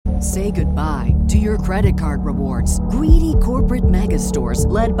Say goodbye to your credit card rewards. Greedy corporate mega stores,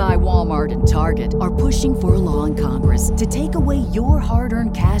 led by Walmart and Target, are pushing for a law in Congress to take away your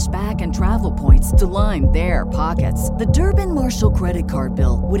hard-earned cash back and travel points to line their pockets. The Durbin-Marshall credit card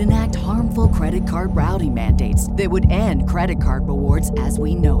bill would enact harmful credit card routing mandates that would end credit card rewards as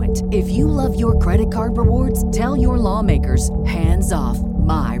we know it. If you love your credit card rewards, tell your lawmakers, hands off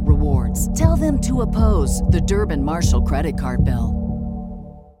my rewards. Tell them to oppose the Durbin-Marshall credit card bill.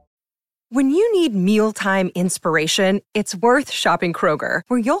 When you need mealtime inspiration, it's worth shopping Kroger,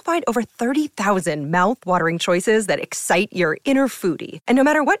 where you'll find over 30,000 mouth-watering choices that excite your inner foodie. And no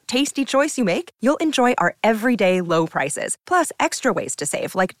matter what tasty choice you make, you'll enjoy our everyday low prices, plus extra ways to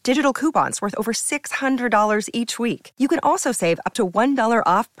save, like digital coupons worth over $600 each week. You can also save up to $1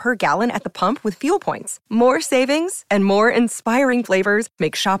 off per gallon at the pump with fuel points. More savings and more inspiring flavors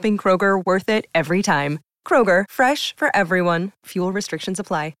make shopping Kroger worth it every time. Kroger, fresh for everyone. Fuel restrictions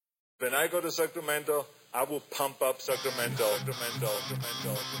apply. When I go to Sacramento, I will pump up Sacramento.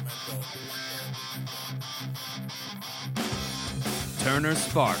 Turner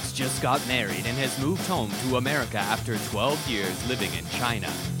Sparks just got married and has moved home to America after 12 years living in China.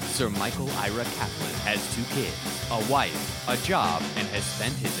 Sir Michael Ira Kaplan has 2 kids, a wife, a job, and has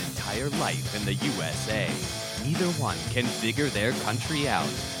spent his entire life in the USA. Neither one can figure their country out.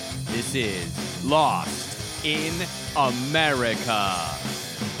 This is Lost in America.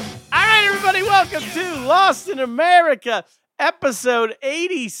 All right, everybody, welcome to Lost in America, episode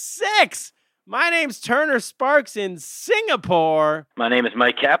 86. My name's Turner Sparks in Singapore. My name is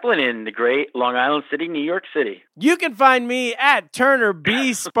Mike Kaplan in the great Long Island City, New York City. You can find me at Turner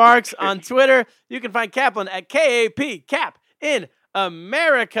B. Sparks on Twitter. You can find Kaplan at KAP, Cap in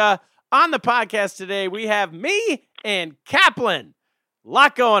America. On the podcast today, we have me and Kaplan. A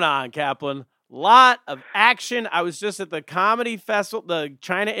lot going on, Kaplan. Lot of action. I was just at the comedy festival, the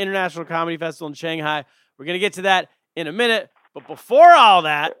China International Comedy Festival in Shanghai. We're going to get to that in a minute. But before all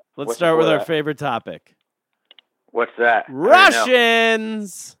that, let's start with our favorite topic. What's that?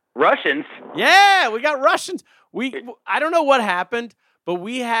 Russians. Russians? Yeah, we got Russians. I don't know what happened, but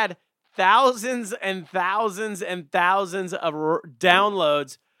we had thousands and thousands and thousands of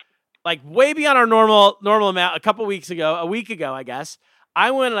downloads, like way beyond our normal amount a week ago, I guess.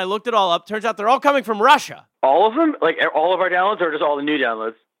 I went and I looked it all up. Turns out they're all coming from Russia. All of them? Like all of our downloads or just all the new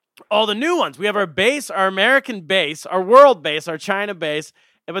downloads? All the new ones. We have our base, our American base, our world base, our China base.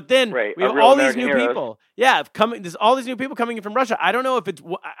 But then we have all these new people. Yeah, there's all these new people coming in from Russia. I don't know if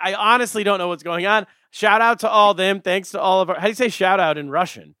I honestly don't know what's going on. Shout out to all them. Thanks to all of our, how do you say shout out in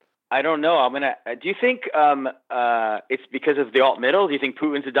Russian? I don't know. Do you think it's because of the alt-middle? Do you think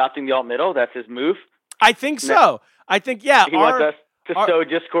Putin's adopting the alt-middle? That's his move? I think so. I think, yeah. He wants us to sow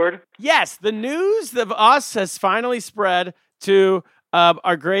discord? Yes, the news of us has finally spread to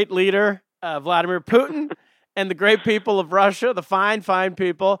our great leader, Vladimir Putin, and the great people of Russia, the fine, fine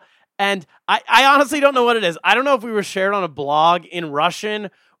people. And I honestly don't know what it is. I don't know if we were shared on a blog in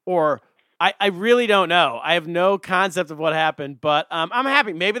Russian or I really don't know. I have no concept of what happened, but I'm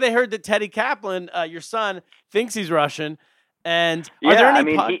happy. Maybe they heard that Teddy Kaplan, your son, thinks he's Russian. And are there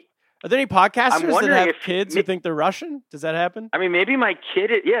any podcasters that have kids who think they're Russian? Does that happen? I mean, maybe my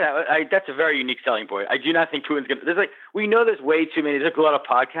kid. That's a very unique selling point. I do not think Putin's going to. We know there's way too many. There's a lot of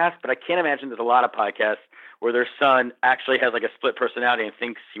podcasts, but I can't imagine there's a lot of podcasts where their son actually has like a split personality and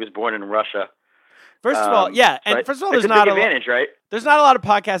thinks he was born in Russia. First of all, yeah, and right? first of all, there's not a big advantage, right? There's not a lot of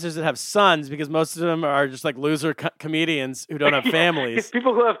podcasters that have sons because most of them are just like loser comedians who don't have families.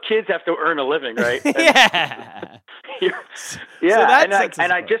 People who have kids have to earn a living, right? Yeah, yeah. So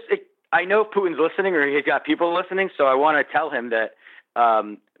I know Putin's listening, or he's got people listening, so I want to tell him that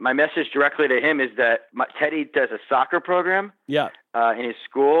my message directly to him is that Teddy does a soccer program in his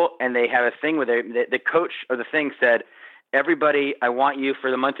school, and they have a thing where the coach of the thing said, everybody, I want you for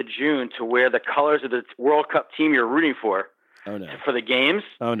the month of June to wear the colors of the World Cup team you're rooting for. Oh, no. For the games.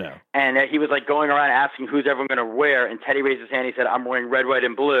 Oh, no. And he was like going around asking who's everyone going to wear, and Teddy raised his hand. He said, I'm wearing red, white,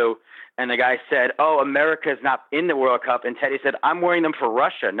 and blue. And the guy said, oh, America's not in the World Cup. And Teddy said, I'm wearing them for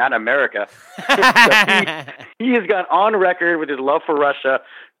Russia, not America. So he has gone on record with his love for Russia,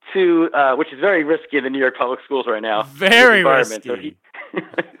 which is very risky in the New York public schools right now. Very risky. So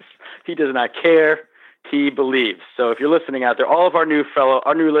he does not care. He believes. So if you're listening out there, all of our new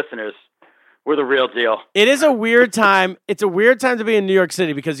listeners, we're the real deal. It is a weird time. It's a weird time to be in New York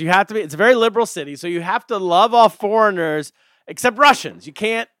City because you have to be. It's a very liberal city, so you have to love all foreigners except Russians. You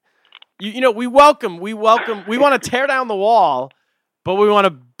can't. We welcome. We want to tear down the wall, but we want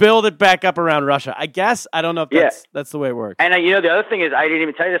to build it back up around Russia. I guess I don't know if that's the way it works. And the other thing is, I didn't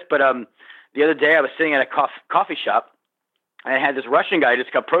even tell you this, but the other day I was sitting at a coffee shop, And I had this Russian guy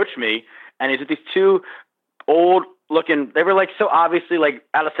just approach me, and he's with these two old looking, they were like so obviously like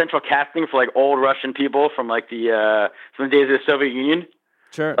out of central casting for like old Russian people from like the from the days of the Soviet Union.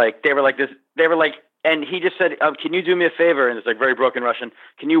 Sure. Like they were like, and he just said, can you do me a favor? And it's like very broken Russian.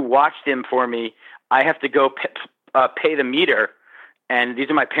 Can you watch them for me? I have to go pay the meter. And these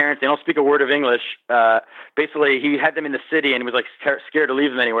are my parents. They don't speak a word of English. Basically, he had them in the city and he was like scared to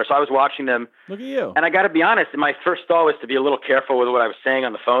leave them anywhere. So I was watching them. Look at you. And I got to be honest, my first thought was to be a little careful with what I was saying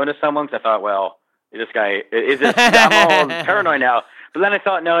on the phone to someone. Because I thought, well, this guy, I'm all paranoid now. But then I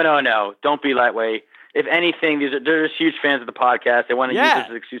thought, no, don't be that way. If anything, they're just huge fans of the podcast. They want to use this as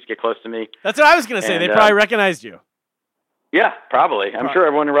an excuse to get close to me. That's what I was going to say. They probably recognized you. Yeah, probably. I'm sure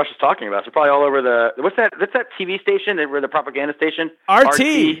everyone in Russia's talking about it. They're probably all over what's that TV station? The propaganda station? RT.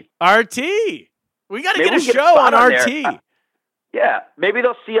 We got to get a show on RT. Yeah, maybe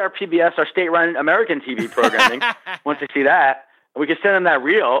they'll see our PBS, our state-run American TV programming. Once they see that, we can send them that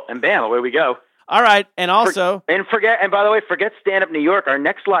reel, and bam, away we go. All right, and also... And by the way, forget Stand Up New York. Our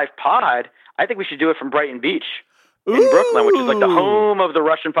next live pod, I think we should do it from Brighton Beach in Brooklyn, which is like the home of the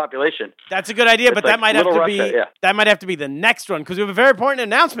Russian population. That's a good idea, but that might have to be that might have to be the next one because we have a very important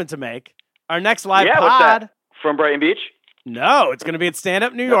announcement to make. Our next live pod what's that? From Brighton Beach? No, it's going to be at Stand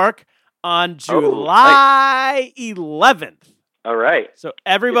Up New York on July 11th. All right. So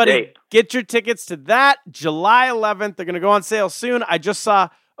everybody get your tickets to that July 11th. They're going to go on sale soon. I just saw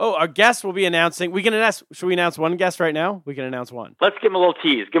our guest will be announcing. Should we announce one guest right now? We can announce one. Let's give him a little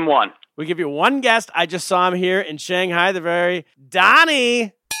tease. Give him one. We give you one guest. I just saw him here in Shanghai. The very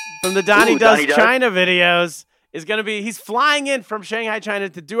Donnie from the Donnie Does China videos is going to be, he's flying in from Shanghai, China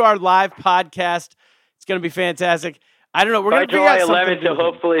to do our live podcast. It's going to be fantastic. I don't know. We're going to figure out something. July 11th, he'll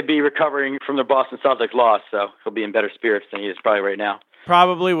hopefully be recovering from the Boston Celtics loss, so he'll be in better spirits than he is probably right now.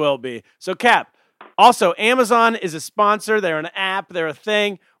 Probably will be. So, Cap, also, Amazon is a sponsor. They're an app. They're a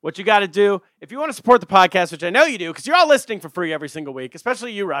thing. What you got to do, if you want to support the podcast, which I know you do, because you're all listening for free every single week,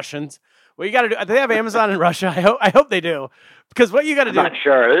 especially you Russians. What you got to do, do they have Amazon in Russia? I hope they do, because what you got to do. I'm not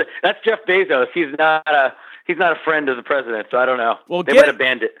sure. That's Jeff Bezos. He's not a friend of the president, so I don't know. Well, they might have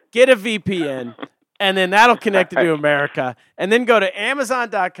banned it. Get a VPN, and then that'll connect you to America. And then go to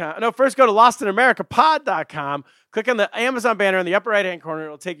Amazon.com. No, first go to LostInAmericaPod.com. Click on the Amazon banner in the upper right-hand corner.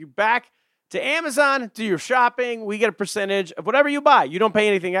 It'll take you back to Amazon, do your shopping. We get a percentage of whatever you buy. You don't pay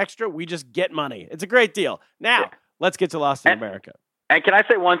anything extra. We just get money. It's a great deal. Now, let's get to Lost in America. And can I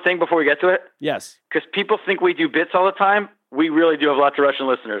say one thing before we get to it? Yes. Because people think we do bits all the time. We really do have lots of Russian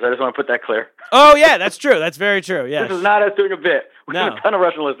listeners. I just want to put that clear. Oh, yeah, that's true. That's very true. Yes. This is not us doing a bit. We have a ton of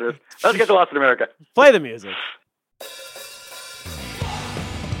Russian listeners. Let's get to Lost in America. Play the music.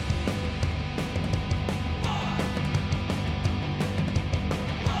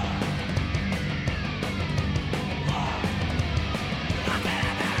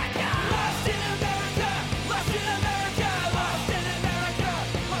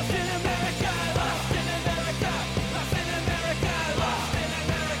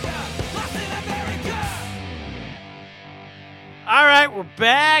 All right, we're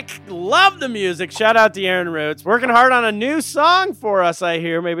back. Love the music. Shout out to Aaron Roots. Working hard on a new song for us, I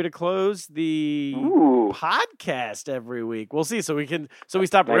hear, maybe to close the podcast every week. We'll see. So we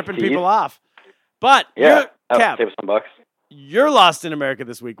stop ripping people off. But Cap, save some bucks. You're lost in America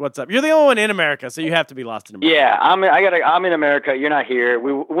this week. What's up? You're the only one in America, so you have to be lost in America. Yeah, I'm in America. You're not here.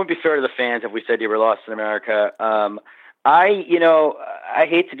 We wouldn't be fair to the fans if we said you were lost in America. I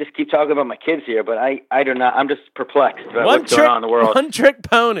hate to just keep talking about my kids here, but I do not. I'm just perplexed about what's going on in the world. One-trick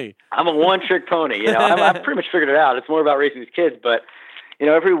pony. I'm a one-trick pony. I've pretty much figured it out. It's more about raising these kids, but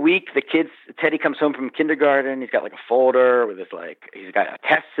every week Teddy comes home from kindergarten. He's got like a folder with he's got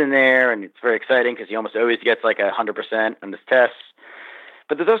tests in there, and it's very exciting because he almost always gets like 100% on his tests.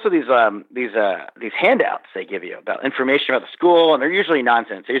 But there's also these handouts they give you about information about the school, and they're usually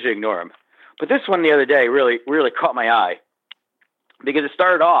nonsense. I usually ignore them. But this one the other day really, really caught my eye because it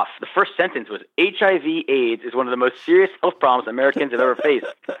started off, the first sentence was, HIV/AIDS is one of the most serious health problems Americans have ever faced.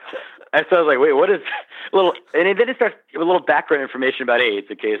 And so I was like, wait, what is and then it starts with a little background information about AIDS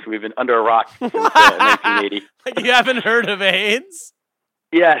in case we've been under a rock since 1980. Like you haven't heard of AIDS?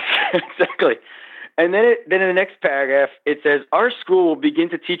 Yes, exactly. And then in the next paragraph, it says, our school will begin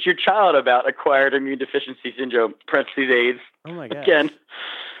to teach your child about acquired immune deficiency syndrome, (AIDS). Oh my God. Again.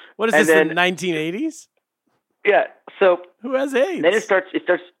 What is this, in the 1980s? Yeah. So who has AIDS? Then it starts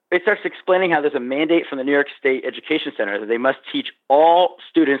explaining how there's a mandate from the New York State Education Center that they must teach all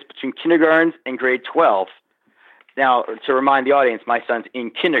students between kindergarten and grade 12. Now, to remind the audience, my son's in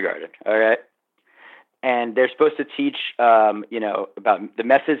kindergarten. All right. and they're supposed to teach, about the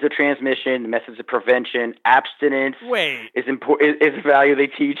methods of transmission, the methods of prevention, abstinence. Is a value they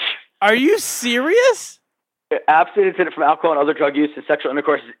teach. Are you serious? Abstinence from alcohol and other drug use and sexual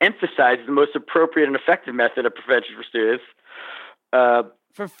intercourse is emphasized as the most appropriate and effective method of prevention for students.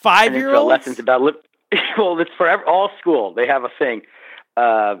 For 5-year-olds? Lessons about well, it's for all school. They have a thing,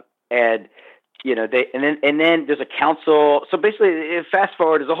 and then there's a council. So basically, fast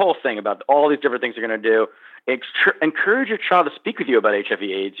forward, there's a whole thing about all these different things they're going to do. Encourage your child to speak with you about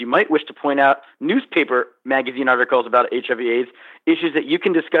HIV/AIDS. You might wish to point out newspaper, magazine articles about HIV/AIDS issues that you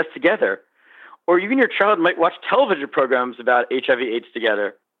can discuss together. Or you and your child might watch television programs about HIV/AIDS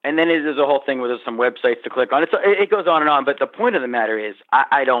together. And then there's a whole thing where there's some websites to click on. It goes on and on. But the point of the matter is,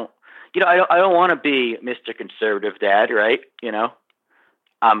 I don't want to be Mr. Conservative Dad, right?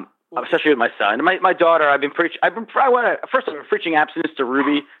 Especially with my son, my daughter. I've been preaching abstinence to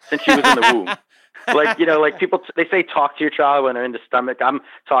Ruby since she was in the womb. Like people, they say talk to your child when they're in the stomach. I'm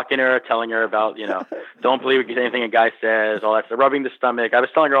talking to her, telling her about, don't believe anything a guy says, all that stuff, rubbing the stomach. I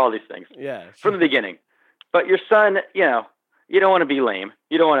was telling her all these things from the beginning. But your son, you don't want to be lame.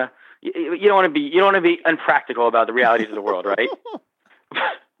 You don't want to be unpractical about the realities of the world, right?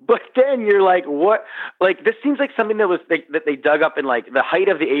 But then you're like, what? Like, this seems like something that they dug up in like the height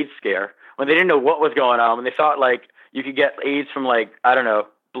of the AIDS scare when they didn't know what was going on, when they thought like you could get AIDS from like, I don't know,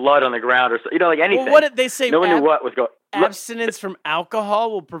 blood on the ground or so, like anything. Well, what did they say? No one knew what was going on. Abstinence from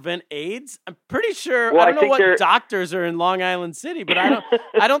alcohol will prevent AIDS? I'm pretty sure. Well, I don't know what doctors are in Long Island City, but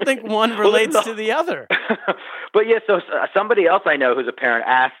I don't think one relates to the other. But yeah, so somebody else I know who's a parent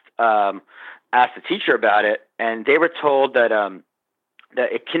asked the teacher about it, and they were told that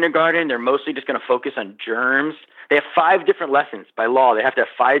at kindergarten they're mostly just going to focus on germs. They have 5 different lessons by law. They have to have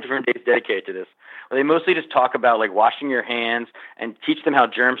 5 different days dedicated to this. They mostly just talk about like washing your hands and teach them how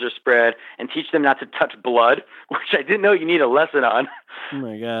germs are spread and teach them not to touch blood, which I didn't know you need a lesson on. Oh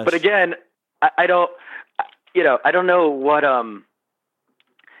my gosh. But again, I don't know what,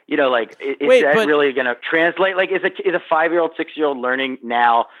 is that really going to translate? Like, is a 5-year-old, 6-year-old learning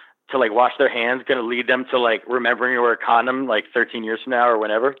now to like wash their hands going to lead them to like remembering to wear a condom like 13 years from now or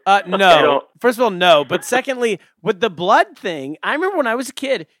whenever? No. First of all, no. But secondly, with the blood thing, I remember when I was a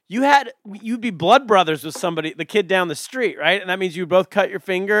kid, you'd be blood brothers with somebody, the kid down the street, right? And that means you would both cut your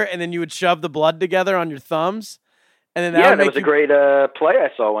finger and then you would shove the blood together on your thumbs. And then that was a great play I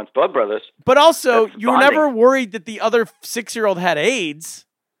saw once, Blood Brothers. But also, you were never worried that the other 6-year-old had AIDS.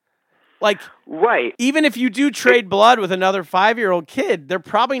 Like, right. Even if you do trade blood with another 5-year-old kid, they're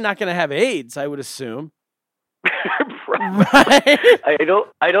probably not going to have AIDS, I would assume. Right? I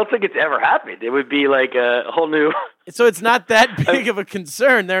don't think it's ever happened. It would be like a whole new. So it's not that big of a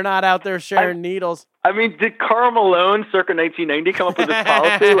concern. They're not out there sharing needles. I mean, did Karl Malone, circa 1990, come up with this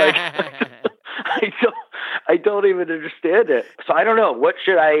policy? Like, I don't even understand it. So I don't know. What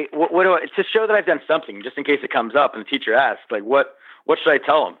should I? What do I to show that I've done something, just in case it comes up and the teacher asks, like, what should I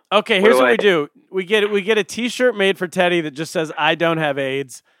tell them? Okay, here's what we do. We get a T-shirt made for Teddy that just says "I don't have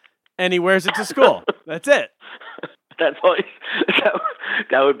AIDS," and he wears it to school. That's it. That's all.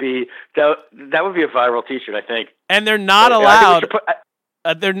 That would be a viral T-shirt, I think. And they're not allowed.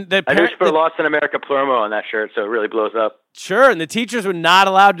 I think we should put a Lost in America plural on that shirt so it really blows up. Sure, and the teachers were not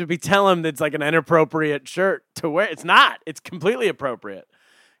allowed to be telling them that it's like an inappropriate shirt to wear. It's not. It's completely appropriate.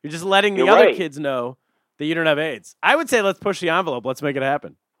 You're just letting the other kids know that you don't have AIDS. I would say let's push the envelope. Let's make it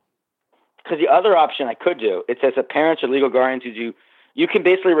happen. Because the other option I could do, it says that parents or legal guardians you can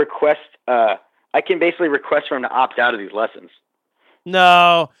basically request. I can basically request for them to opt out of these lessons.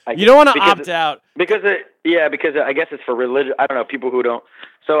 No, you don't want to opt out because I guess it's for religion. I don't know, people who don't.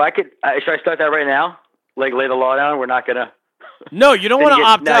 So should I start that right now? Like lay the law down. We're not gonna. No, you don't want to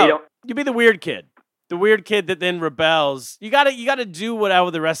opt out. You be the weird kid. The weird kid that then rebels. You gotta do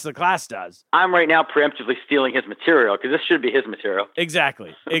whatever the rest of the class does. I'm right now preemptively stealing his material because this should be his material.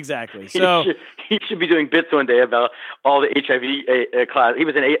 Exactly. So he should be doing bits one day about all the HIV class.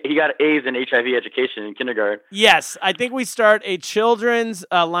 He got A's in HIV education in kindergarten. Yes, I think we start a children's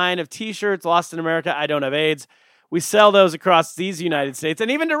line of T-shirts. Lost in America, I don't have AIDS. We sell those across these United States and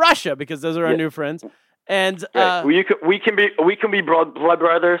even to Russia because those are our new friends. And we can be blood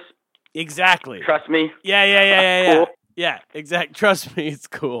brothers. Exactly. Trust me. Yeah. Cool. Yeah, exactly. Trust me, it's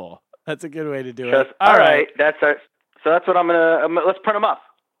cool. That's a good way to do it. All right. So that's what I'm gonna. Let's print them up.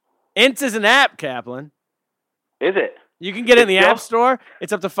 Ints is an app, Kaplan. Is it? You can get it in the App Store.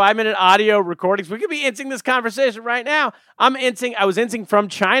 It's up to 5-minute audio recordings. We could be inting this conversation right now. I was inting from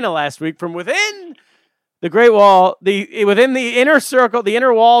China last week, from within the Great Wall, within the inner circle, the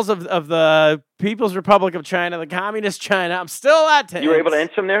inner walls of the People's Republic of China, the Communist China. I'm still at 10. You were able to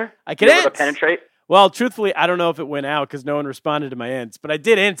int from there? I can int. Able to penetrate? Well, truthfully, I don't know if it went out because no one responded to my ints, but I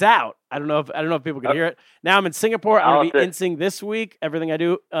did int out. I don't know if people could hear it. Now I'm in Singapore. I'm going to be intsing this week. Everything I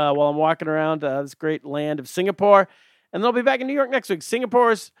do while I'm walking around this great land of Singapore, and then I'll be back in New York next week.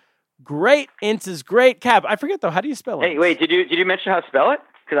 Singapore's great. Ints is great. Cap, I forget though. How do you spell it? Hey, wait. Did you mention how to spell it?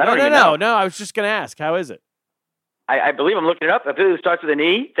 Because I don't even know. No, I was just going to ask. How is it? I believe I'm looking it up. I believe it starts with an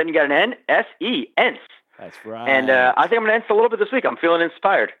E, then you got an N, S-E, Ents. That's right. And I think I'm going to Ents a little bit this week. I'm feeling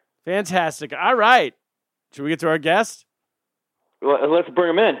inspired. Fantastic. All right. Should we get to our guest? Well, let's bring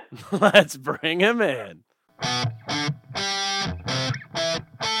him in. Let's bring him in.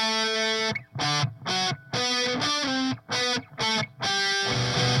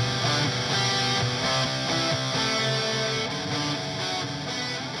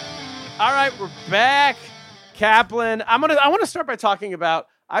 All right, we're back. Kaplan, I want to start by talking about,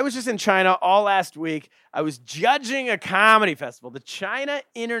 I was just in China all last week. I was judging a comedy festival, the China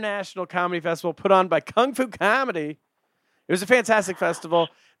International Comedy Festival put on by Kung Fu Comedy. It was a fantastic festival.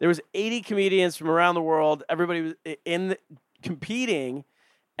 There was 80 comedians from around the world. Everybody was competing.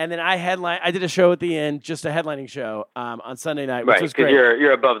 And then I did a show at the end, just a headlining show on Sunday night, which was great. Right, because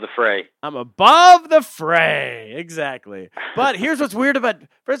you're above the fray. I'm above the fray, exactly. But here's what's weird about,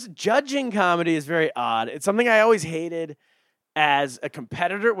 first, judging comedy is very odd. It's something I always hated as a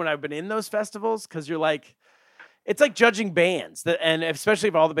competitor when I've been in those festivals, because you're like, it's like judging bands, and especially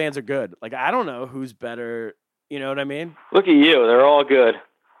if all the bands are good. Like, I don't know who's better, you know what I mean? Look at you, they're all good.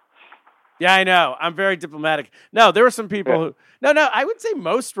 Yeah, I know. I'm very diplomatic. No, there were some people who... No, I would say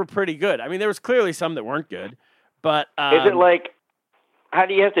most were pretty good. I mean, there was clearly some that weren't good, but... is it like... How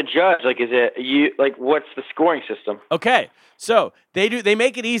do you have to judge? Like, is it... what's the scoring system? Okay, so they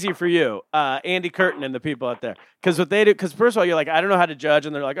make it easy for you, Andy Curtin and the people out there. Because what they do... Because first of all, you're like, I don't know how to judge,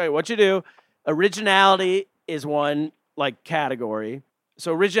 and they're like, okay, what you do... Originality is one, category.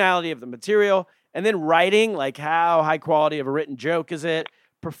 So originality of the material, and then writing, like how high quality of a written joke is it...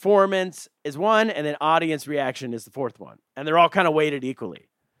 Performance is one, and then audience reaction is the fourth one. And they're all kind of weighted equally.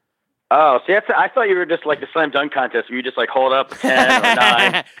 Oh, see, I thought you were just like the slam dunk contest where you just hold up 10 or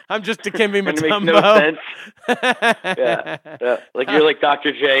 9. I'm just Dikembe Mutombo. Makes no sense. Yeah. Like you're like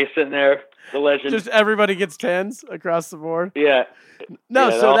Dr. J sitting there, the legend. Just everybody gets 10s across the board. Yeah.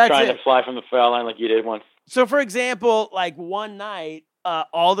 No, so that's trying to fly from the foul line like you did once. So, for example, one night,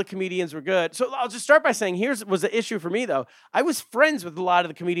 all the comedians were good. So I'll just start by saying, was the issue for me, though. I was friends with a lot of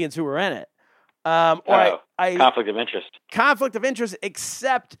the comedians who were in it. Conflict of interest. Conflict of interest,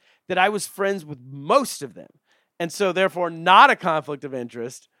 except that I was friends with most of them. And so, therefore, not a conflict of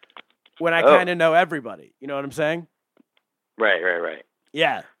interest when I kind of know everybody. You know what I'm saying? Right.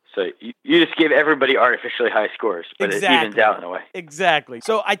 Yeah. So you just gave everybody artificially high scores, but It evens out in a way. Exactly.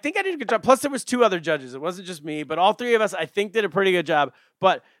 So I think I did a good job. Plus, there was 2 other judges. It wasn't just me, but all 3 of us, I think, did a pretty good job.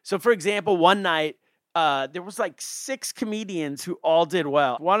 But so, for example, one night, there was 6 comedians who all did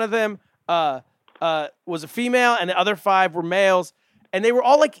well. One of them was a female, and the other 5 were males. And they were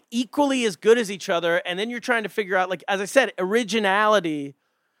all equally as good as each other. And then you're trying to figure out, as I said, originality.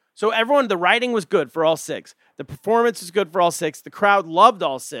 So the writing was good for all 6. The performance was good for all 6. The crowd loved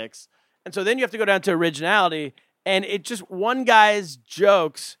all 6. And so then you have to go down to originality. And it just, one guy's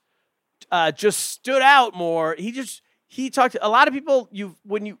jokes just stood out more. He talked to a lot of people,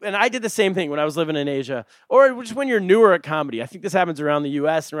 and I did the same thing when I was living in Asia, or just when you're newer at comedy. I think this happens around the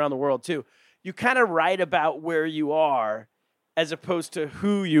US and around the world too. You kind of write about where you are as opposed to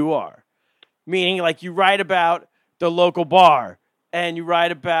who you are. Meaning, you write about the local bar, and you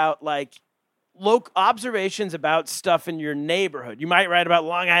write about local observations about stuff in your neighborhood. You might write about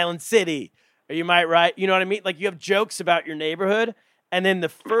Long Island City, or you might write, you know what I mean? You have jokes about your neighborhood, and then the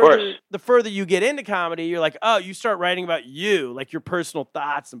further you get into comedy, you're like, oh, you start writing about you, your personal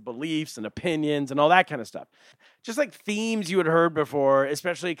thoughts and beliefs and opinions and all that kind of stuff. Just themes you had heard before,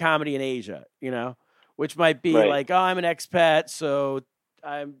 especially comedy in Asia, which might be oh, I'm an expat, so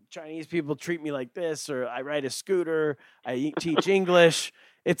Chinese people treat me like this, or I ride a scooter, I teach English.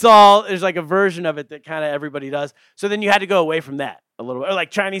 It's all, there's a version of it that kind of everybody does. So then you had to go away from that a little bit. Or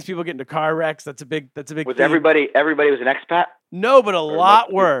Chinese people get into car wrecks. That's a big Was theme. everybody was an expat? No, but a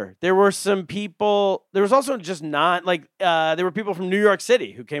lot were. There were some people, there was also just not, there were people from New York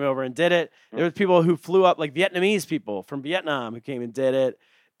City who came over and did it. There were people who flew up, Vietnamese people from Vietnam who came and did it.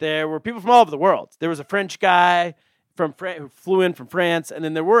 There were people from all over the world. There was a French guy who flew in from France, and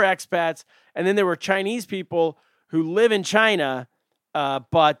then there were expats, and then there were Chinese people who live in China,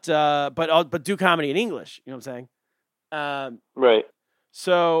 but do comedy in English. You know what I'm saying? Right.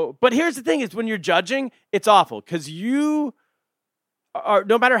 So, but here's the thing: is when you're judging, it's awful because you are,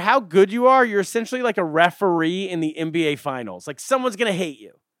 no matter how good you are, you're essentially like a referee in the NBA Finals. Someone's gonna hate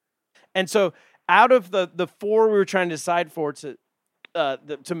you, and so out of the 4 we were trying to decide for to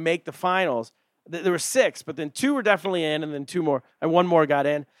make the finals, there were 6, but then 2 were definitely in, and then 2 more, and 1 more got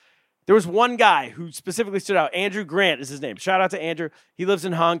in. There was one guy who specifically stood out. Andrew Grant is his name. Shout out to Andrew. He lives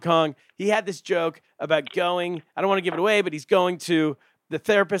in Hong Kong. He had this joke about going, I don't want to give it away, but he's going to the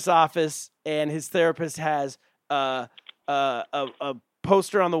therapist's office, and his therapist has a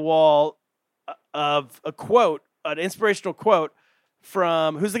poster on the wall of a quote, an inspirational quote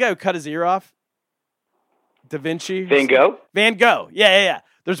from, who's the guy who cut his ear off? Da Vinci? Van Gogh? Van Gogh. Yeah.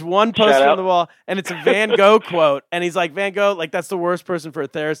 There's one poster on the wall, and it's a Van Gogh quote, and he's like, Van Gogh, like, that's the worst person for a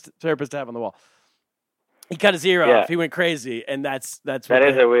therapist to have on the wall. He cut his ear off. He went crazy, and that's that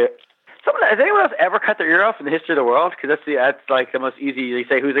is a weird. Has anyone else ever cut their ear off in the history of the world? Because that's like the most easy. They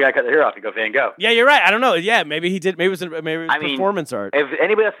say, who's the guy who cut their ear off? You go, Van Gogh. Yeah, you're right. I don't know. Yeah, maybe he did. Maybe it was performance art. If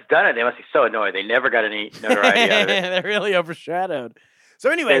anybody else has done it, they must be so annoyed. They never got any notoriety out of it. They're really overshadowed. So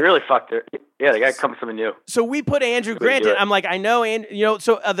anyway, they really fucked it. Yeah, they got to come with something new. So we put Andrew Grant in. I'm like, I know, and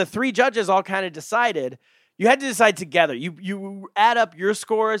so the 3 judges all kind of decided. You had to decide together. You add up your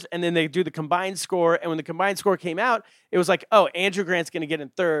scores, and then they do the combined score. And when the combined score came out, it was like, oh, Andrew Grant's going to get in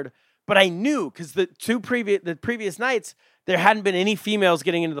 3rd. But I knew because the previous nights there hadn't been any females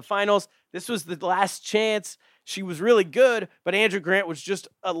getting into the finals. This was the last chance. She was really good, but Andrew Grant was just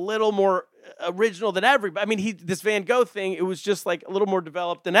a little more original than everybody. I mean, this Van Gogh thing, it was just like a little more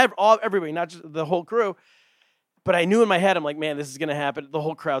developed than everybody, not just the whole crew. But I knew in my head, I'm like, man, this is going to happen. The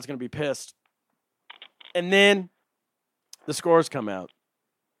whole crowd's going to be pissed. And then the scores come out.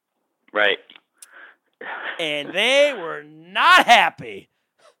 Right. And they were not happy.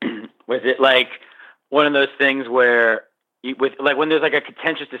 Was it like one of those things where, when there's like a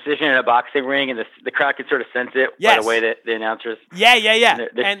contentious decision in a boxing ring and the crowd can sort of sense it by the way that the announcers... Yeah.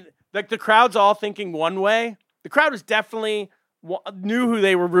 And like the crowd's all thinking one way. The crowd was definitely knew who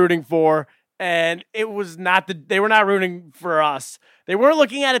they were rooting for, and it was not they were not rooting for us. They weren't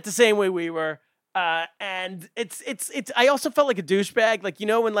looking at it the same way we were. And it's I also felt like a douchebag. Like,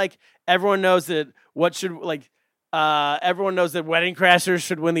 when like everyone knows that everyone knows that Wedding Crashers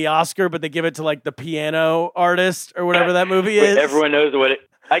should win the Oscar, but they give it to like the piano artist or whatever that movie is. Everyone knows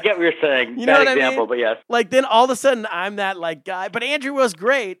I get what you're saying. You know what example, I mean? But yes. Like then all of a sudden I'm that like guy, but Andrew was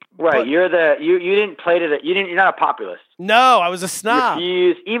great. Right. You're you didn't play to you're not a populist. No, I was a snob.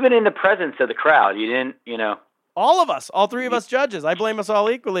 Even in the presence of the crowd, you didn't, All of us, all 3 of us judges. I blame us all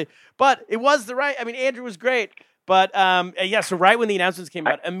equally. But it was Andrew was great. But so right when the announcements came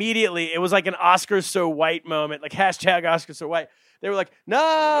out, immediately it was like an Oscars so white moment, like hashtag Oscars so white. They were like,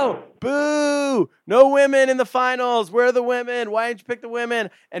 no, boo, no women in the finals. Where are the women? Why didn't you pick the women?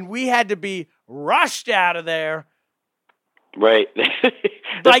 And we had to be rushed out of there. Right.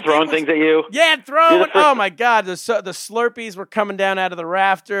 Like throwing things at you. Yeah, throwing. Oh, my God. The Slurpees were coming down out of the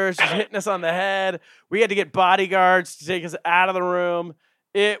rafters, just hitting us on the head. We had to get bodyguards to take us out of the room.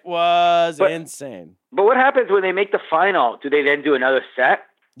 It was insane. But what happens when they make the final? Do they then do another set?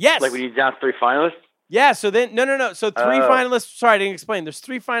 Yes. Like when you down 3 finalists? Yeah, so then, no. So 3 finalists, sorry, I didn't explain. There's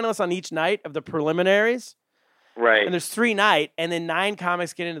 3 finalists on each night of the preliminaries. Right. And there's 3 nights, and then 9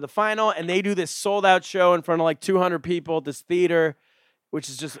 comics get into the final, and they do this sold-out show in front of like 200 people at this theater, which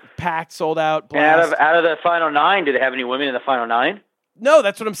is just packed, sold out. Blast. And out of the final 9, did they have any women in the final 9? No,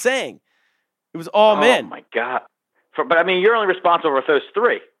 that's what I'm saying. It was all men. Oh, my God. But, I mean, you're only responsible for those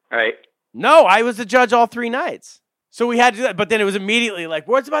 3, right? No, I was the judge all 3 nights. So we had to do that, but then it was immediately like,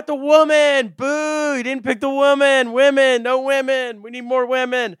 what's about the woman? Boo, you didn't pick the woman. Women, no women. We need more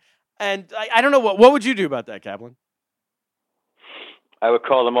women. And I don't know, what would you do about that, Kaplan? I would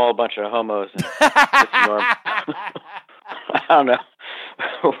call them all a bunch of homos. I don't know.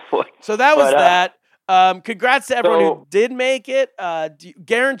 So that was that. Congrats to everyone who did make it.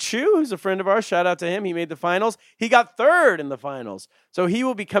 Garen Chu, who's a friend of ours, shout out to him. He made the finals. He got 3rd in the finals. So he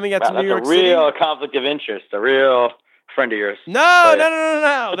will be coming out to New York City. That's a real conflict of interest. A real friend of yours.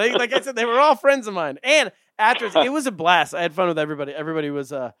 No. They, like I said, they were all friends of mine. And afterwards, it was a blast. I had fun with everybody. Everybody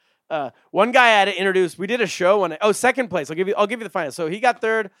was one guy I had to introduce. We did a show on 2nd place. I'll give you the finals. So he got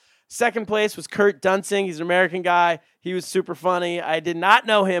 3rd. 2nd place was Kurt Dunsing. He's an American guy. He was super funny. I did not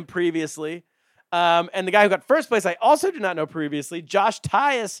know him previously. And the guy who got 1st place, I also did not know previously, Josh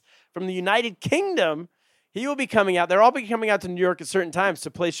Tyus from the United Kingdom. He will be coming out. They're all be coming out to New York at certain times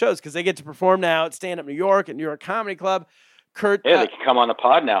to play shows because they get to perform now at Stand Up New York and New York Comedy Club. Kurt, they can come on the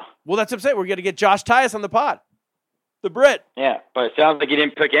pod now. Well, that's what I'm saying. We're going to get Josh Tyus on the pod, the Brit. Yeah, but it sounds like you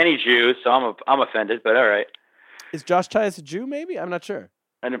didn't pick any Jews, so I'm offended. But all right. Is Josh Tyus a Jew? Maybe I'm not sure.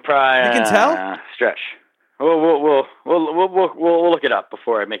 And probably you can tell stretch. We'll look it up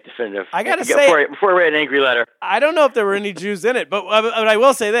before I make definitive. I gotta say, before I write an angry letter. I don't know if there were any Jews in it, but I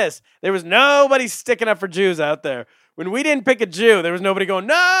will say this: there was nobody sticking up for Jews out there. When we didn't pick a Jew, there was nobody going,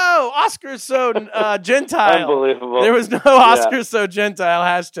 "No, Oscar's so Gentile." Unbelievable. There was no Oscar's so Gentile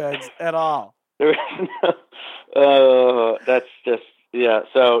hashtags at all. There was no. That's just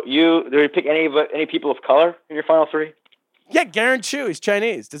So did we pick any people of color in your final three? Yeah, Garen Chu. He's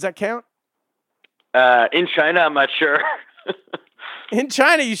Chinese. Does that count? In China, I'm not sure. In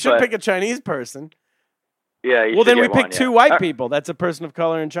China, you should pick a Chinese person. Yeah. Well, then we picked two white people. That's a person of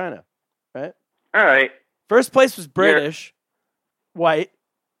color in China, right? All right. First place was British, white.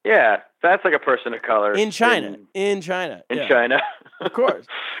 Yeah, that's like a person of color in China. In China. Of course.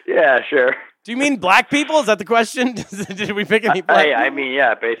 Yeah, sure. Do you mean black people? Is that the question? Did we pick any black people? I mean,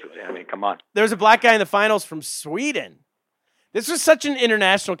 yeah, basically. I mean, come on. There was a black guy in the finals from Sweden. This was such an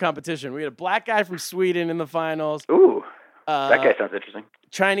international competition. We had a black guy from Sweden in the finals. Ooh, that guy sounds interesting.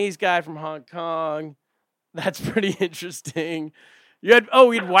 Chinese guy from Hong Kong. That's pretty interesting. We had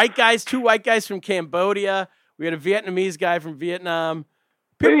white guys, two white guys from Cambodia. We had a Vietnamese guy from Vietnam.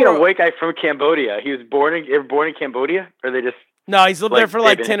 Maybe a white guy from Cambodia. He was born in Cambodia? Or they just... No, he's lived there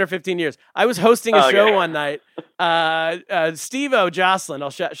for 10 or 15 years. I was hosting a show one night. Steve-O Jocelyn,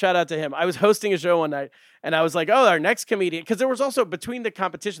 I'll shout out to him. I was hosting a show one night, and I was like, our next comedian, because there was also, between the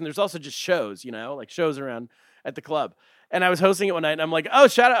competition, there's also just shows, like shows around at the club. And I was hosting it one night, and I'm like,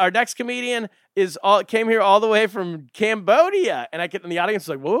 shout out, our next comedian came here all the way from Cambodia. And the audience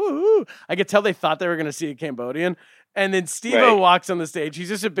was like, whoa. I could tell they thought they were going to see a Cambodian. And then Steve-O walks on the stage. He's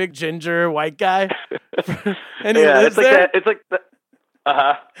just a big ginger white guy. And he lives there. It's like that.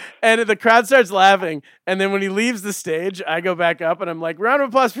 Uh-huh. And the crowd starts laughing. And then when he leaves the stage, I go back up and I'm like, round of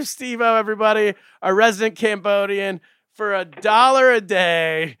applause for Steve-O, everybody. Our resident Cambodian. For $1 a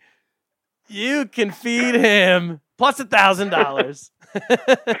day, you can feed him plus $1,000.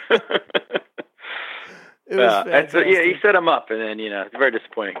 It was fantastic. He set him up, and then, it's very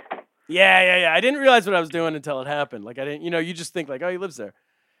disappointing. Yeah. I didn't realize what I was doing until it happened. Like, I didn't, you just think like, he lives there.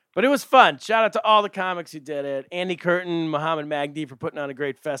 But it was fun. Shout out to all the comics who did it. Andy Curtin, Muhammad Magdi for putting on a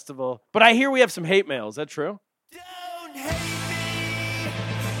great festival. But I hear we have some hate mail. Is that true? Don't hate me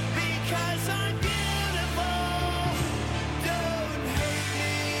because I'm beautiful. Don't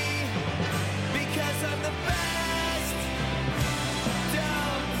hate me because I'm the best.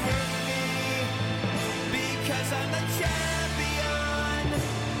 Don't hate me because I'm the champion.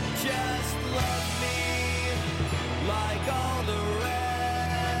 Just love me like all the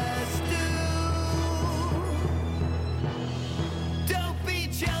rest do. Don't be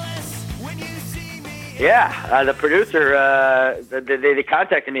jealous when you see me. Yeah, the producer, they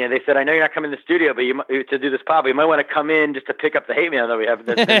contacted me and they said, I know you're not coming to the studio, but to do this pod, but you might want to come in just to pick up the hate mail that we have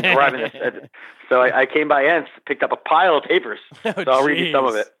that's arriving. So I came by and picked up a pile of papers. So I'll read you some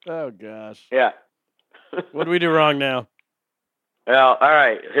of it. Oh, gosh. Yeah. What do we do wrong now? Well, all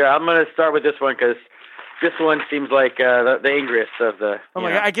right. Here, I'm going to start with this one because this one seems like the angriest of the... Oh, my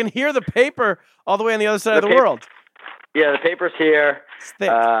God. I can hear the paper all the way on the other side of the world. Yeah, the paper's here.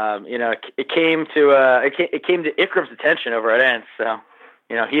 It came to Ikram's attention over at Ents. So,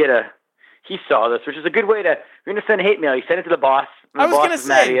 he saw this, which is a good way to... We're going to send hate mail. You send it to the boss. I was going to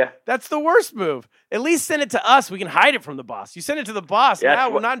say, that's the worst move. At least send it to us. We can hide it from the boss. You send it to the boss. Now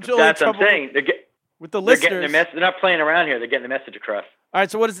we're not in trouble. That's what I'm saying. With the listeners. They're getting they're not playing around here. They're getting the message across. All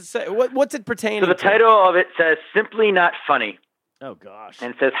right, so what does it say? What's it pertaining to? So the title of it says, Simply Not Funny. Oh, gosh.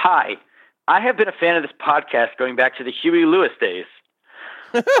 And it says, Hi, I have been a fan of this podcast going back to the Huey Lewis days.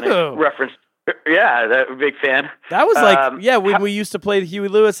 Reference. Yeah, a big fan. That was when we used to play the Huey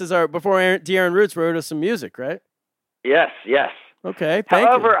Lewis before De'Aaron Roots wrote us some music, right? Yes. Okay,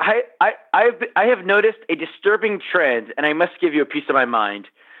 However, I have noticed a disturbing trend, and I must give you a piece of my mind.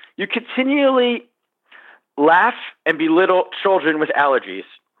 You continually laugh and belittle children with allergies.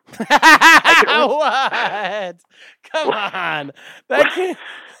 What? Come on.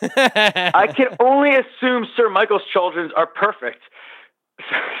 I can only assume Sir Michael's children are perfect.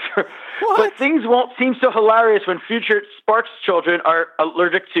 But things won't seem so hilarious when future Sparks children are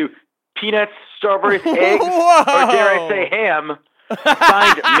allergic to peanuts, strawberries, eggs, or dare I say ham.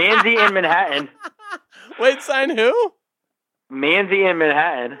 Signed Mandy in Manhattan. Wait, signed who? Mandy in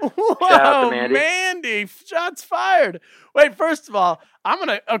Manhattan. Whoa, shout out to Mandy. Mandy, shots fired. Wait, first of all,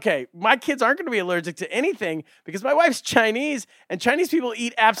 my kids aren't going to be allergic to anything because my wife's Chinese, and Chinese people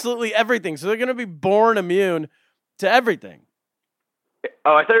eat absolutely everything. So they're going to be born immune to everything.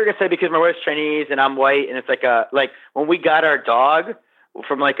 Oh, I thought you were going to say because my wife's Chinese and I'm white, and it's like when we got our dog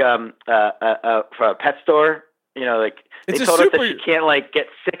from from a pet store Like they told us that she can't like get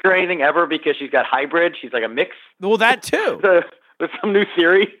sick or anything ever because she's got hybrid. She's like a mix. Well, that too. There's some new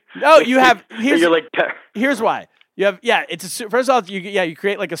theory. No, you have. Here's why. You have. Yeah, first of all, you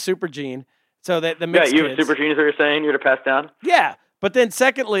create like a super gene. So that the mixed you have super genes that you're saying you're to pass down. Yeah, but then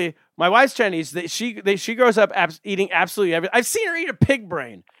secondly, my wife's Chinese. She grows up eating absolutely everything. I've seen her eat a pig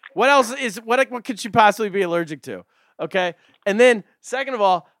brain. What else what could she possibly be allergic to? Okay, and then second of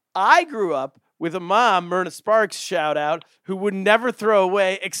all, I grew up with a mom, Myrna Sparks, shout out, who would never throw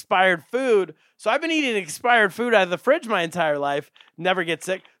away expired food. So I've been eating expired food out of the fridge my entire life, never get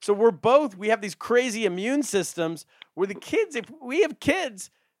sick. So we have these crazy immune systems where the kids, if we have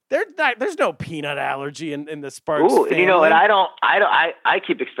kids, there's no peanut allergy in the Sparks family. And I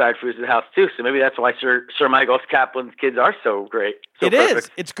keep expired foods in the house too. So maybe that's why Sir Michael Kaplan's kids are so great. So it perfect.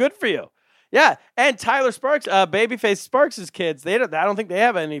 Is. It's good for you. Yeah. And Tyler Sparks, Babyface Sparks' kids, I don't think they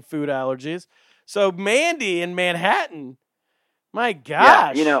have any food allergies. So Mandy in Manhattan, my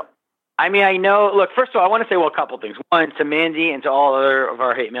gosh. Yeah, I know. Look, first of all, I want to say a couple things. One, to Mandy and to all other of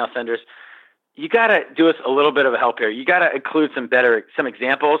our hate mail senders, you got to do us a little bit of a help here. You got to include some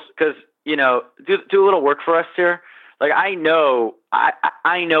examples because, do a little work for us here. Like, I know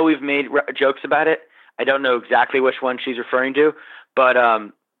we've made jokes about it. I don't know exactly which one she's referring to, but,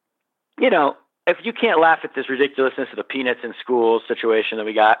 if you can't laugh at this ridiculousness of the peanuts in schools situation that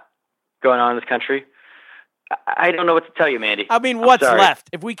we got going on in this country, I don't know what to tell you, Mandy. I mean, what's left?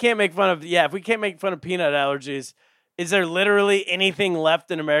 If we can't make fun of peanut allergies, is there literally anything left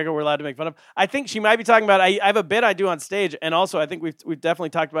in America we're allowed to make fun of? I think she might be talking about, I have a bit I do on stage, and also I think we've definitely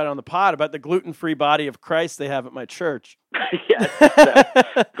talked about it on the pod, about the gluten-free body of Christ they have at my church.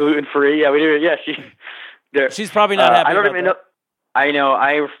 Yes, gluten-free. Yeah, we do. Yeah, she's probably not happy. I don't even know. I know.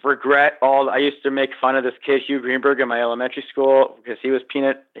 I regret I used to make fun of this kid, Hugh Greenberg, in my elementary school because he was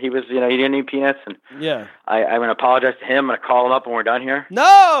peanut. He was, he didn't eat peanuts. And yeah, I'm going to apologize to him. I'm going to call him up when we're done here.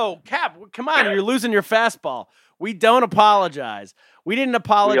 No, Cap, come on. You're losing your fastball. We don't apologize. We didn't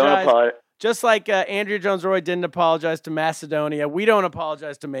apologize. Just like Andrea Jones-Roy didn't apologize to Macedonia, we don't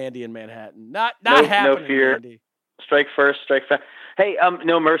apologize to Mandy in Manhattan. Not happening, no fear. Mandy. Strike first, strike fast. Hey,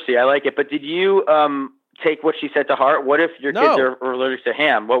 no mercy. I like it. But did you take what she said to heart? What if your kids are allergic to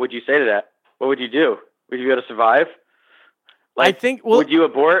ham? What would you say to that? What would you do? Would you be able to survive? I think. Would you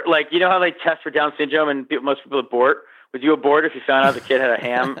abort? Like, you know how they test for Down syndrome and most people abort? Would you abort if you found out the kid had a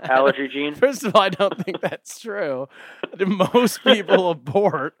ham allergy gene? First of all, I don't think that's true. Most people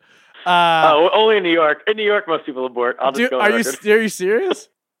abort. Only in New York. In New York, most people abort. Are you serious?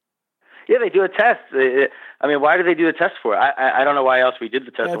 Yeah, they do a test. I mean, why do they do the test for? I don't know why else we did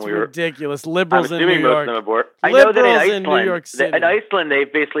the test. That's when we were ridiculous. Liberals I'm in New assuming York. Most of them abort. Liberals I know that in New York City. In Iceland, they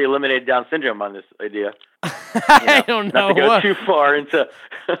basically eliminated Down syndrome on this idea. I don't know. Not to go too far into.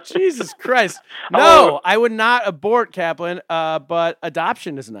 Jesus Christ! No, I would not abort, Kaplan. But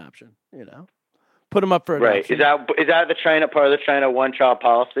adoption is an option. Put them up for adoption. Right? Is that the China part of the China one-child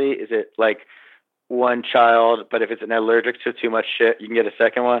policy? Is it like one child, but if it's an allergic to too much shit, you can get a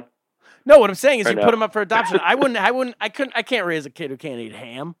second one? No, what I'm saying is put them up for adoption. I can't raise a kid who can't eat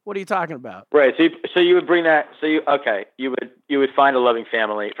ham. What are you talking about? Right. So you would bring that. You would find a loving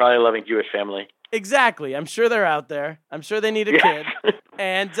family, probably a loving Jewish family. Exactly. I'm sure they're out there. I'm sure they need a kid.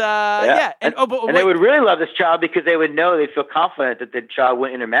 And And they would really love this child because they would know, they'd feel confident that the child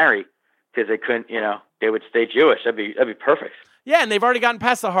wouldn't intermarry because they couldn't, they would stay Jewish. That'd be perfect. Yeah, and they've already gotten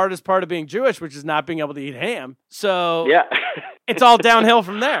past the hardest part of being Jewish, which is not being able to eat ham. So yeah, it's all downhill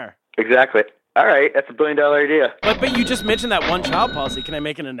from there. Exactly. All right, that's $1 billion idea. But you just mentioned that one-child policy. Can I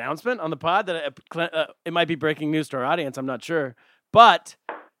make an announcement on the pod that it might be breaking news to our audience? I'm not sure, but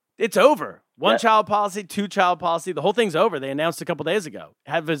it's over. One-child policy, two-child policy. The whole thing's over. They announced a couple days ago.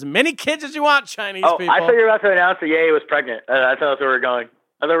 Have as many kids as you want, Chinese people. I thought you were about to announce that Ye was pregnant. I thought that's where we were going.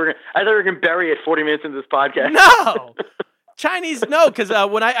 I thought we were going to bury it 40 minutes into this podcast. No. Chinese, no, because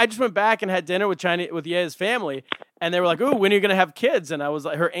when I just went back and had dinner with Ye's family, and they were like, "Ooh, when are you going to have kids?" And I was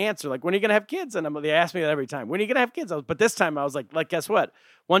like, her answer, like, "When are you going to have kids?" And they asked me that every time. When are you going to have kids? But this time I was like, guess what?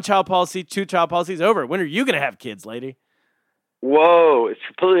 One-child policy, two-child policy is over. When are you going to have kids, lady? Whoa, it's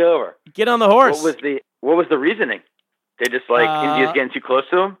completely over. Get on the horse. What was the reasoning? They just India's getting too close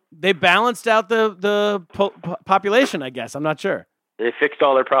to them? They balanced out the population, I guess. I'm not sure. They fixed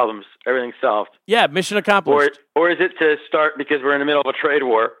all their problems. Everything's solved. Yeah, mission accomplished. Or is it to start because we're in the middle of a trade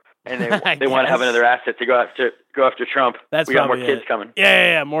war and they want to have another asset to go after Trump? We got more kids coming.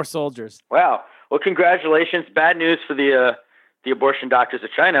 Yeah, more soldiers. Wow. Well, congratulations. Bad news for the abortion doctors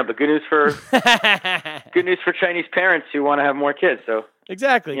of China, but good news for Chinese parents who want to have more kids. So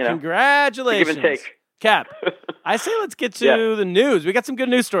exactly. Congratulations. Give and take. Cap, I say let's get to the news. We got some good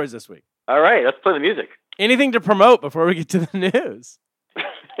news stories this week. All right, let's play the music. Anything to promote before we get to the news?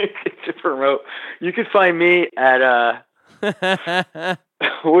 To promote, you can find me at.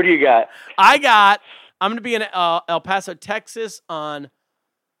 What do you got? I'm going to be in El Paso, Texas on.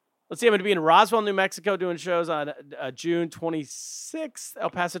 Let's see, I'm going to be in Roswell, New Mexico, doing shows on June 26th. El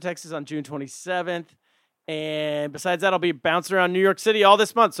Paso, Texas on June 27th. And besides that, I'll be bouncing around New York City all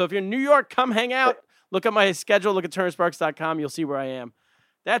this month. So if you're in New York, come hang out. Look at my schedule. Look at turnersparks.com. You'll see where I am.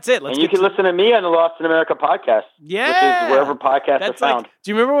 That's it. You can listen to me on the Lost in America podcast. Yeah. Which is wherever podcasts are found. Do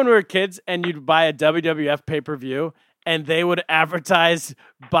you remember when we were kids and you'd buy a WWF pay-per-view and they would advertise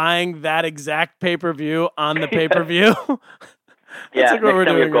buying that exact pay-per-view on the pay-per-view? Yeah, like what we're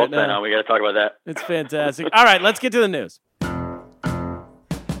doing right now. We got to talk about that. It's fantastic. All right, let's get to the news.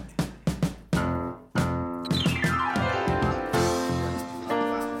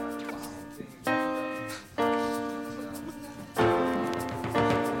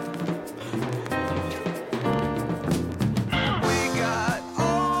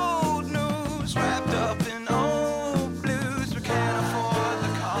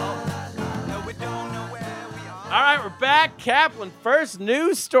 Kaplan, first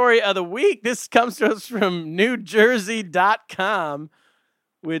news story of the week. This comes to us from NewJersey.com,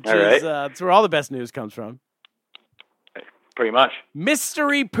 which is it's where all the best news comes from. Pretty much.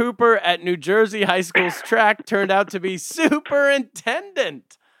 Mystery pooper at New Jersey high school's track turned out to be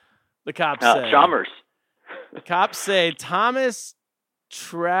superintendent, the cops say. Chalmers. The cops say Thomas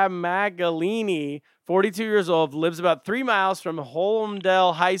Tramagalini, 42 years old, lives about 3 miles from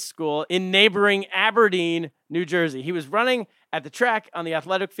Holmdel High School in neighboring Aberdeen, New Jersey. He was running at the track on the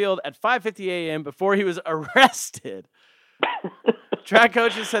athletic field at 5:50 a.m. before he was arrested. Track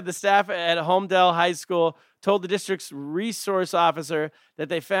coaches said the staff at Holmdel High School told the district's resource officer that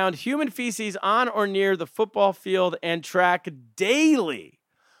they found human feces on or near the football field and track daily.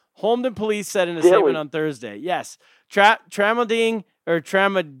 Holmdel police said in a statement on Thursday. Yes, Tramalini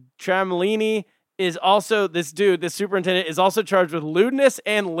is also, this superintendent is also charged with lewdness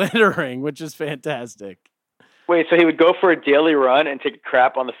and littering, which is fantastic. Wait, so he would go for a daily run and take a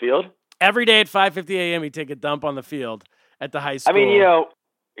crap on the field? Every day at 5:50 a.m., he'd take a dump on the field at the high school. I mean,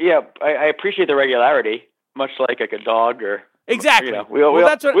 I appreciate the regularity, much like a dog or... Exactly. We all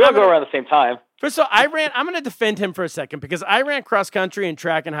go around the same time. First of all, I'm going to defend him for a second because I ran cross country and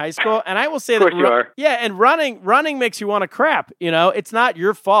track in high school, and I will say that you are. Yeah, and running makes you want to crap. It's not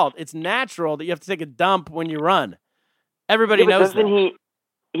your fault. It's natural that you have to take a dump when you run. Everybody knows that.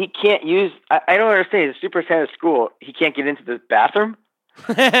 He can't use. I don't understand. He's a superintendent of school. He can't get into the bathroom.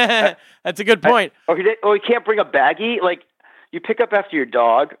 That's a good point. He can't bring a baggie. Like you pick up after your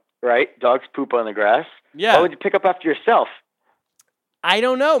dog, right? Dogs poop on the grass. Yeah. Why would you pick up after yourself? I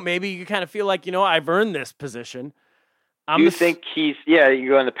don't know. Maybe you kind of feel like, I've earned this position. You think you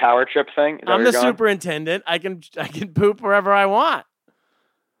go on the power trip thing? I'm the superintendent. I can poop wherever I want.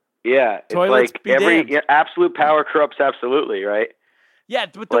 Yeah. Toilets it's like absolute power corrupts absolutely, right? Yeah,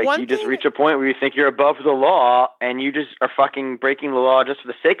 but the one you just reach a point where you think you're above the law and you just are fucking breaking the law just for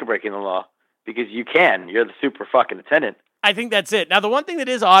the sake of breaking the law because you can. You're the super fucking attendant. I think that's it. Now, the one thing that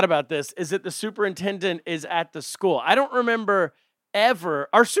is odd about this is that the superintendent is at the school. I don't remember ever.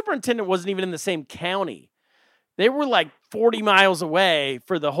 Our superintendent wasn't even in the same county. They were like 40 miles away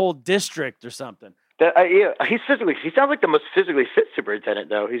for the whole district or something. He sounds like the most physically fit superintendent,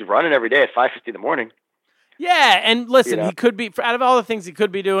 though. He's running every day at 5:50 in the morning. Yeah, and listen, he could be, out of all the things he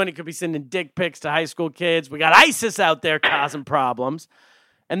could be doing, he could be sending dick pics to high school kids. We got ISIS out there causing problems.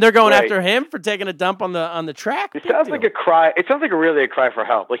 And they're going after him for taking a dump on the track. It sounds like a cry. It sounds like really a cry for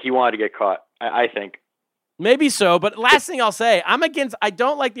help. Like he wanted to get caught, I think. Maybe so, but last thing I'll say, I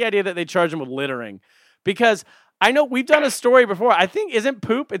don't like the idea that they charge him with littering because I know we've done a story before. I think isn't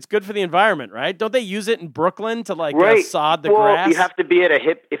poop, it's good for the environment, right? Don't they use it in Brooklyn to sod the grass? You have to be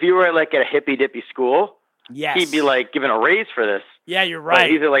if you were like at a hippy dippy school, yes, he'd be like given a raise for this. Yeah, you're right.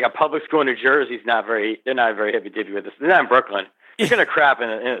 But either like a public school in New Jersey, they're not very hippy dippy with this. They're not in Brooklyn. You're gonna crap in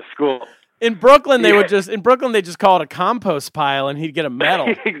a school. In Brooklyn, they just call it a compost pile, and he'd get a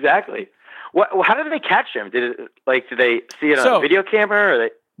medal. Exactly. How did they catch him? Did they see it on a video camera? Or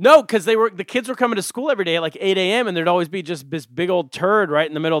they... No, because the kids were coming to school every day at like 8 a.m. and there'd always be just this big old turd right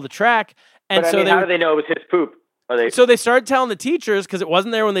in the middle of the track. And how do they know it was his poop? So they started telling the teachers because it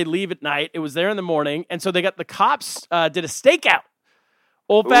wasn't there when they leave at night. It was there in the morning, and so they got the cops did a stakeout.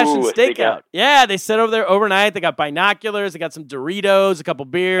 Old-fashioned stakeout. Yeah, they sat over there overnight. They got binoculars. They got some Doritos, a couple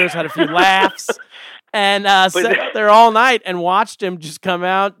beers, had a few laughs, and sat there all night and watched him just come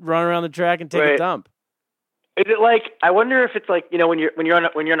out, run around the track, and take a dump. Is it like, I wonder if it's like, when you're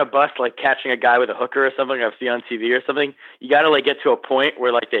on a bus, like catching a guy with a hooker or something I've seen on TV or something, you got to like get to a point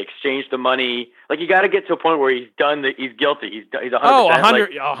where like they exchange the money. Like you got to get to a point where he's guilty. He's 100%. Oh,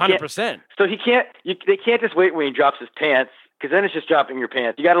 100%. So they can't just wait when he drops his pants, because then it's just dropping your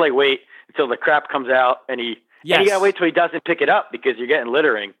pants. You got to like wait until the crap comes out and you got to wait till he doesn't pick it up, because you're getting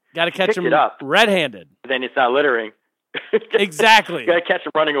littering. Got to catch him red-handed. Then it's not littering. Exactly. You gotta catch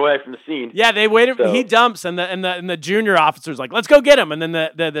him running away from the scene. Yeah, they waited. So. He dumps, and the junior officer's like, "Let's go get him." And then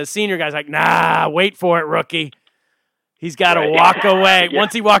the senior guy's like, "Nah, wait for it, rookie. He's got to walk away. Yeah.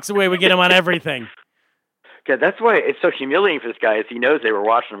 Once he walks away, we get him on everything." Yeah, that's why it's so humiliating for this guy. Is he knows they were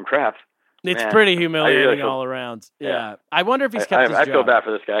watching him crap. It's pretty humiliating all around. Yeah, I wonder if he's kept his job. I feel bad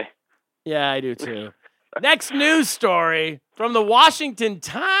for this guy. Yeah, I do too. Next news story from the Washington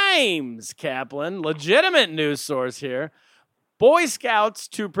Times, Kaplan, legitimate news source here. Boy Scouts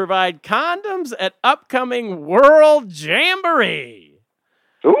to provide condoms at upcoming World Jamboree.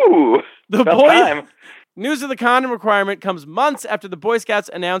 Ooh, time. News of the condom requirement comes months after the Boy Scouts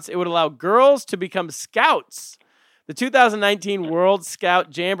announced it would allow girls to become scouts. The 2019 World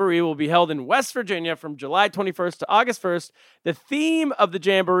Scout Jamboree will be held in West Virginia from July 21st to August 1st. The theme of the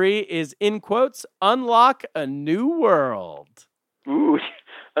Jamboree is, in quotes, unlock a new world. Ooh,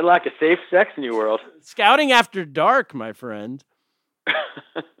 unlock a safe sex new world. Scouting after dark, my friend.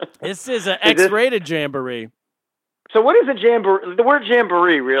 This is an X-rated Jamboree. So what is a Jamboree? The word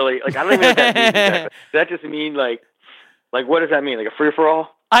Jamboree, really? Like, I don't even know what that means. Does that just mean, like what does that mean? Like a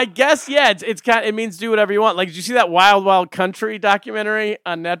free-for-all? I guess, yeah, it means do whatever you want. Like, did you see that Wild Wild Country documentary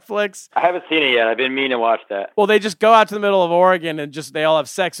on Netflix? I haven't seen it yet. I've been meaning to watch that. Well, they just go out to the middle of Oregon and they all have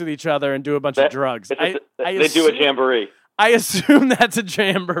sex with each other and do a bunch of drugs. They do a Jamboree. I assume that's a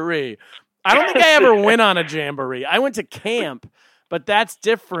Jamboree. I don't think I ever went on a Jamboree. I went to camp, but that's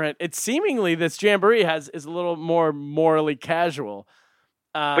different. It's seemingly this Jamboree is a little more morally casual.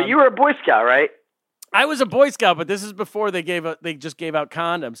 But you were a Boy Scout, right? I was a Boy Scout, but this is before they just gave out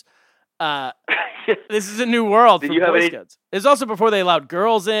condoms. This is a new world for Boy Scouts. It's also before they allowed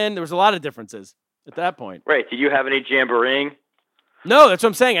girls in. There was a lot of differences at that point. Right. Did you have any jamboreeing? No, that's what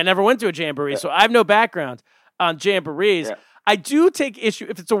I'm saying. I never went to a jamboree, so I have no background on jamborees. Yeah. I do take issue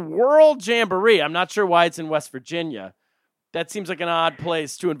if it's a world jamboree. I'm not sure why it's in West Virginia. That seems like an odd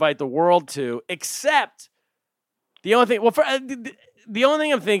place to invite the world to, except the only thing, the only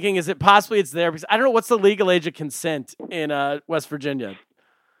thing I'm thinking is that possibly it's there because I don't know what's the legal age of consent in West Virginia.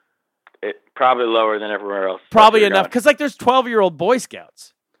 Probably lower than everywhere else. Probably enough because there's 12-year-old Boy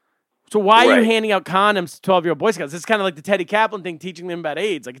Scouts. So why are you handing out condoms to 12-year-old Boy Scouts? It's kind of like the Teddy Kaplan thing, teaching them about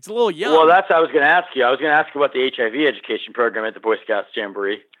AIDS. Like, it's a little young. Well, that's what I was going to ask you. I was going to ask you about the HIV education program at the Boy Scouts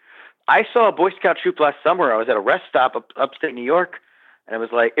Jamboree. I saw a Boy Scout troop last summer. I was at a rest stop upstate New York, and it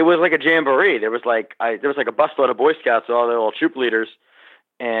was like a jamboree. There was like a busload of Boy Scouts, all the little troop leaders,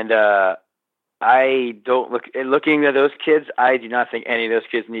 and I don't looking at those kids. I do not think any of those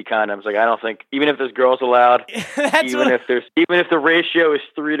kids need condoms. Like, I don't think, even if there's girls allowed, even if the ratio is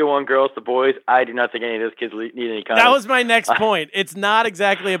 3-1 girls to boys, I do not think any of those kids need any condoms. That was my next point. It's not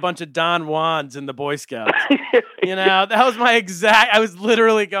exactly a bunch of Don Juans in the Boy Scouts. That was my exact. I was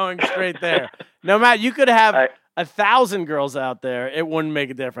literally going straight there. No matter, you could have 1,000 girls out there, it wouldn't make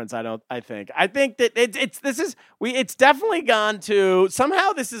a difference. I think that it's definitely gone to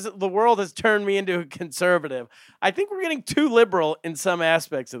somehow. The world has turned me into a conservative. I think we're getting too liberal in some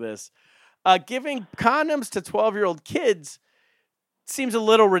aspects of this. Giving condoms to 12-year-old kids seems a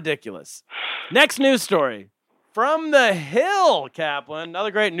little ridiculous. Next news story from The Hill, Kaplan,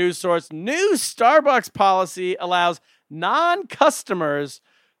 another great news source. New Starbucks policy allows non-customers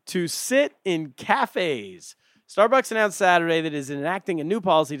to sit in cafes. Starbucks announced Saturday that it is enacting a new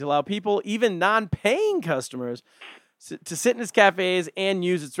policy to allow people, even non-paying customers, to sit in its cafes and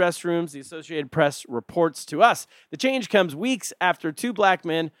use its restrooms, the Associated Press reports to us. The change comes weeks after two black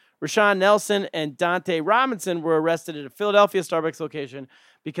men, Rashawn Nelson and Dante Robinson, were arrested at a Philadelphia Starbucks location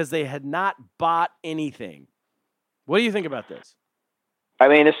because they had not bought anything. What do you think about this? I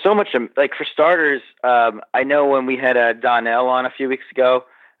mean, there's so much, like, for starters, I know when we had Donnell on a few weeks ago,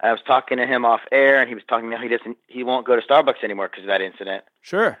 I was talking to him off air, and he was talking about he won't go to Starbucks anymore because of that incident.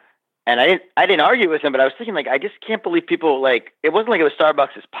 Sure. And I didn't argue with him, but I was thinking, like, I just can't believe people, like, it wasn't like it was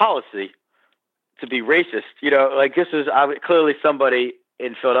Starbucks' policy to be racist. Like, this is clearly somebody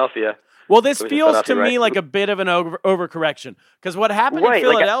in Philadelphia. Well, this feels to me like a bit of an overcorrection, because what happened in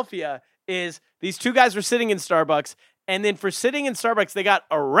Philadelphia is these two guys were sitting in Starbucks, and then for sitting in Starbucks, they got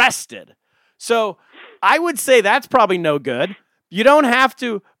arrested. So I would say that's probably no good. You don't have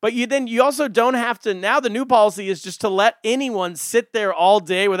to, but you also don't have to. Now the new policy is just to let anyone sit there all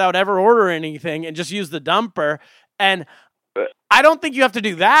day without ever ordering anything and just use the dumper. And I don't think you have to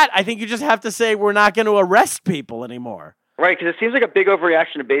do that. I think you just have to say we're not going to arrest people anymore. Right, because it seems like a big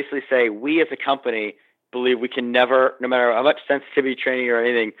overreaction to basically say we as a company believe we can never, no matter how much sensitivity training or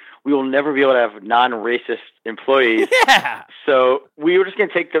anything, we will never be able to have non-racist employees. Yeah. So we were just going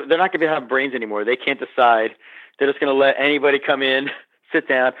to they're not going to have brains anymore. They can't decide. They're just going to let anybody come in, sit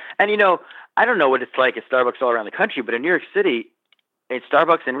down. And, I don't know what it's like at Starbucks all around the country, but in New York City, at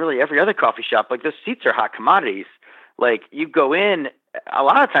Starbucks and really every other coffee shop, like those seats are hot commodities. Like you go in, a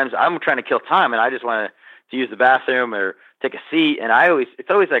lot of times I'm trying to kill time and I just want to use the bathroom or take a seat. And it's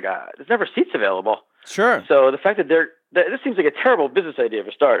always like, there's never seats available. Sure. So the fact that this seems like a terrible business idea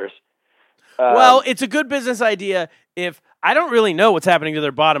for starters. Well, it's a good business idea if I don't really know what's happening to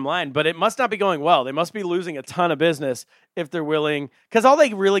their bottom line, but it must not be going well. They must be losing a ton of business if they're willing, because all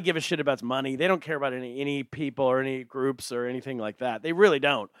they really give a shit about is money. They don't care about any people or any groups or anything like that. They really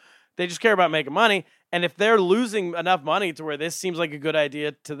don't. They just care about making money. And if they're losing enough money to where this seems like a good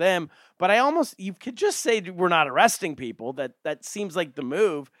idea to them, but you could just say we're not arresting people. That seems like the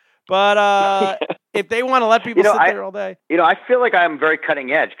move. But if they want to let people sit there all day. I feel like I'm very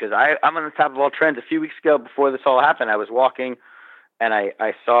cutting edge because I'm on the top of all trends. A few weeks ago before this all happened, I was walking and I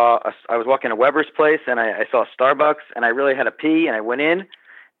was walking to Weber's place and I saw Starbucks and I really had to pee and I went in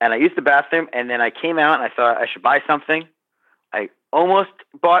and I used the bathroom and then I came out and I thought I should buy something. I almost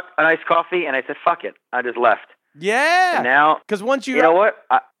bought an iced coffee and I said, fuck it. I just left. Yeah. And now, because once you know what?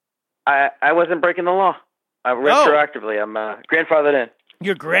 I wasn't breaking the law. Retroactively, I'm grandfathered in.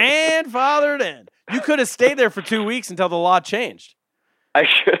 You're grandfathered in. You could have stayed there for 2 weeks until the law changed. I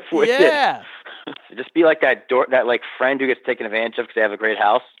should have waited. Yeah. Just be like that friend who gets taken advantage of because they have a great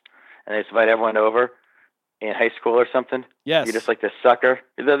house and they just invite everyone over in high school or something. Yes. You're just like this sucker.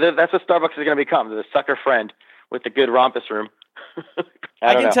 That's what Starbucks is going to become. The sucker friend with the good rumpus room.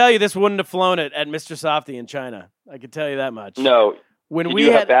 I can tell you this wouldn't have flown it at Mr. Softy in China. I can tell you that much. No. When we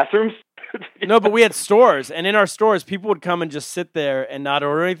had bathrooms? No, but we had stores, and in our stores, people would come and just sit there and not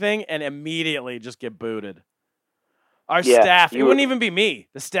order anything, and immediately just get booted. Our staff, it wouldn't even be me.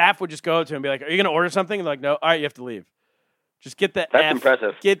 The staff would just go up to him and be like, "Are you going to order something?" And they're like, "No." All right, you have to leave. Just get the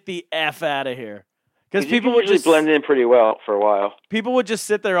impressive. Get the F out of here. Because people would just blend in pretty well for a while. People would just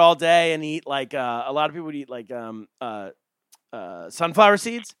sit there all day and eat like a lot of people would eat like sunflower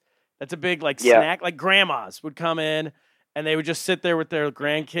seeds. That's a big snack. Like grandmas would come in and they would just sit there with their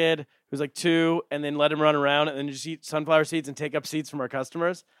grandkid who's like 2 and then let him run around and then just eat sunflower seeds and take up seats from our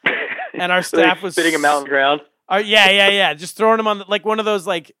customers. And our staff was spitting them out on the ground. Yeah. Just throwing them on one of those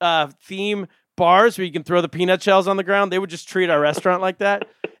theme bars where you can throw the peanut shells on the ground. They would just treat our restaurant like that.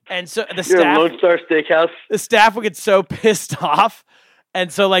 And so the staff, Lone Star Steakhouse. The staff would get so pissed off.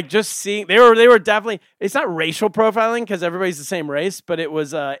 And so just seeing, they were definitely, it's not racial profiling because everybody's the same race, but it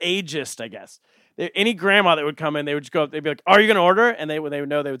was ageist, I guess. Any grandma that would come in, they would just go up, they'd be like, "Are you going to order?" And they would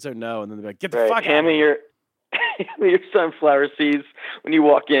know, they would say no. And then they'd be like, "Get the fuck out." Hand me your sunflower seeds when you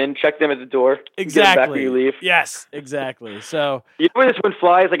walk in. Check them at the door. Exactly. Get them back when you leave. Yes, exactly. So you know where this one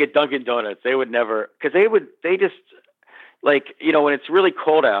flies? Like at Dunkin' Donuts. They would never, because they just when it's really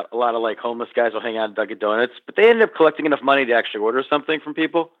cold out, a lot of homeless guys will hang out at Dunkin' Donuts, but they end up collecting enough money to actually order something from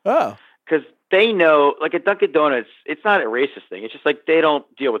people. Oh. Because they know, at Dunkin' Donuts, it's not a racist thing. It's just they don't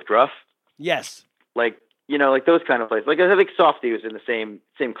deal with gruff. Yes. Those kind of places. I think Softy was in the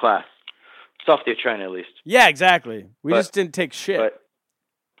same class. Softy of China, at least. Yeah, exactly. We just didn't take shit. But,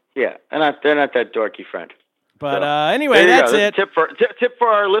 yeah, and they're not that dorky friend. But anyway, that's it. Tip for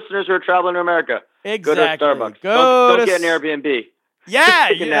our listeners who are traveling to America. Exactly. Go to Starbucks. Don't get an Airbnb.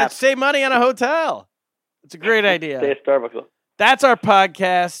 Yeah, save money on a hotel. It's a great idea. Stay at Starbucks. That's our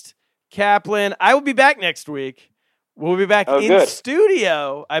podcast. Kaplan, I will be back next week. We'll be back in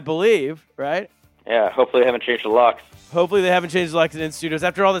studio, I believe, right? Yeah, hopefully they haven't changed the locks. Hopefully they haven't changed the locks in studios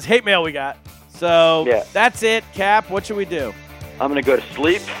after all this hate mail we got. So that's it. Cap, what should we do? I'm going to go to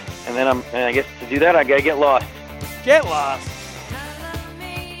sleep, and then I guess to do that, I got to get lost. Get lost.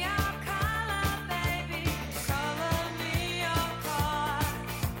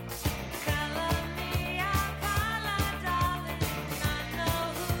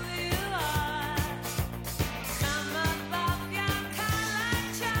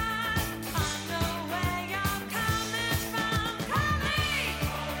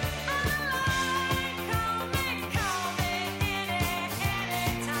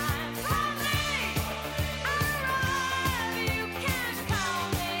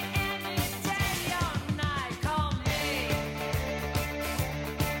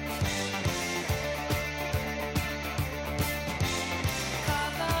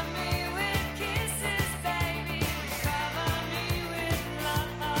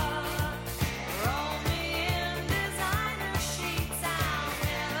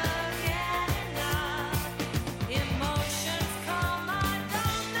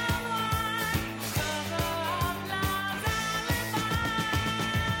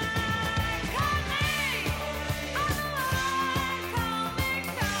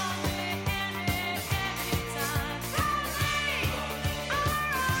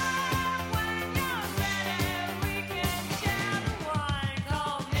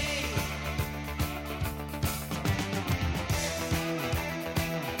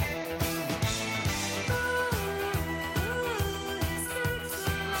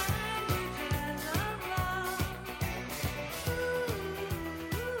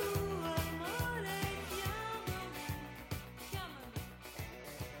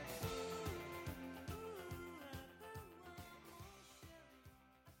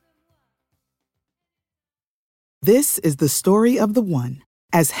 This is the story of the one.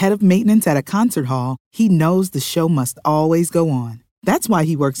 As head of maintenance at a concert hall, he knows the show must always go on. That's why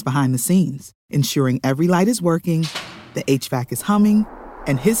he works behind the scenes, ensuring every light is working, the HVAC is humming,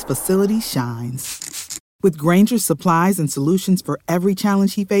 and his facility shines. With Grainger's supplies and solutions for every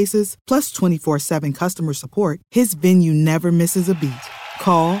challenge he faces, plus 24/7 customer support, his venue never misses a beat.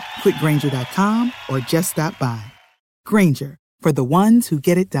 Call quickgrainger.com or just stop by. Grainger, for the ones who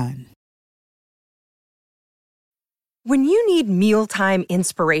get it done. When you need mealtime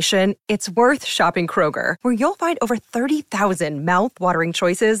inspiration, it's worth shopping Kroger, where you'll find over 30,000 mouth-watering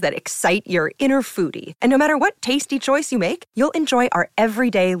choices that excite your inner foodie. And no matter what tasty choice you make, you'll enjoy our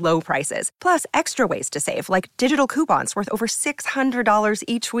everyday low prices, plus extra ways to save, like digital coupons worth over $600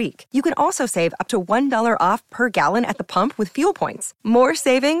 each week. You can also save up to $1 off per gallon at the pump with fuel points. More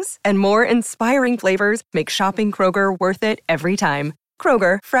savings and more inspiring flavors make shopping Kroger worth it every time.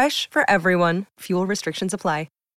 Kroger, fresh for everyone. Fuel restrictions apply.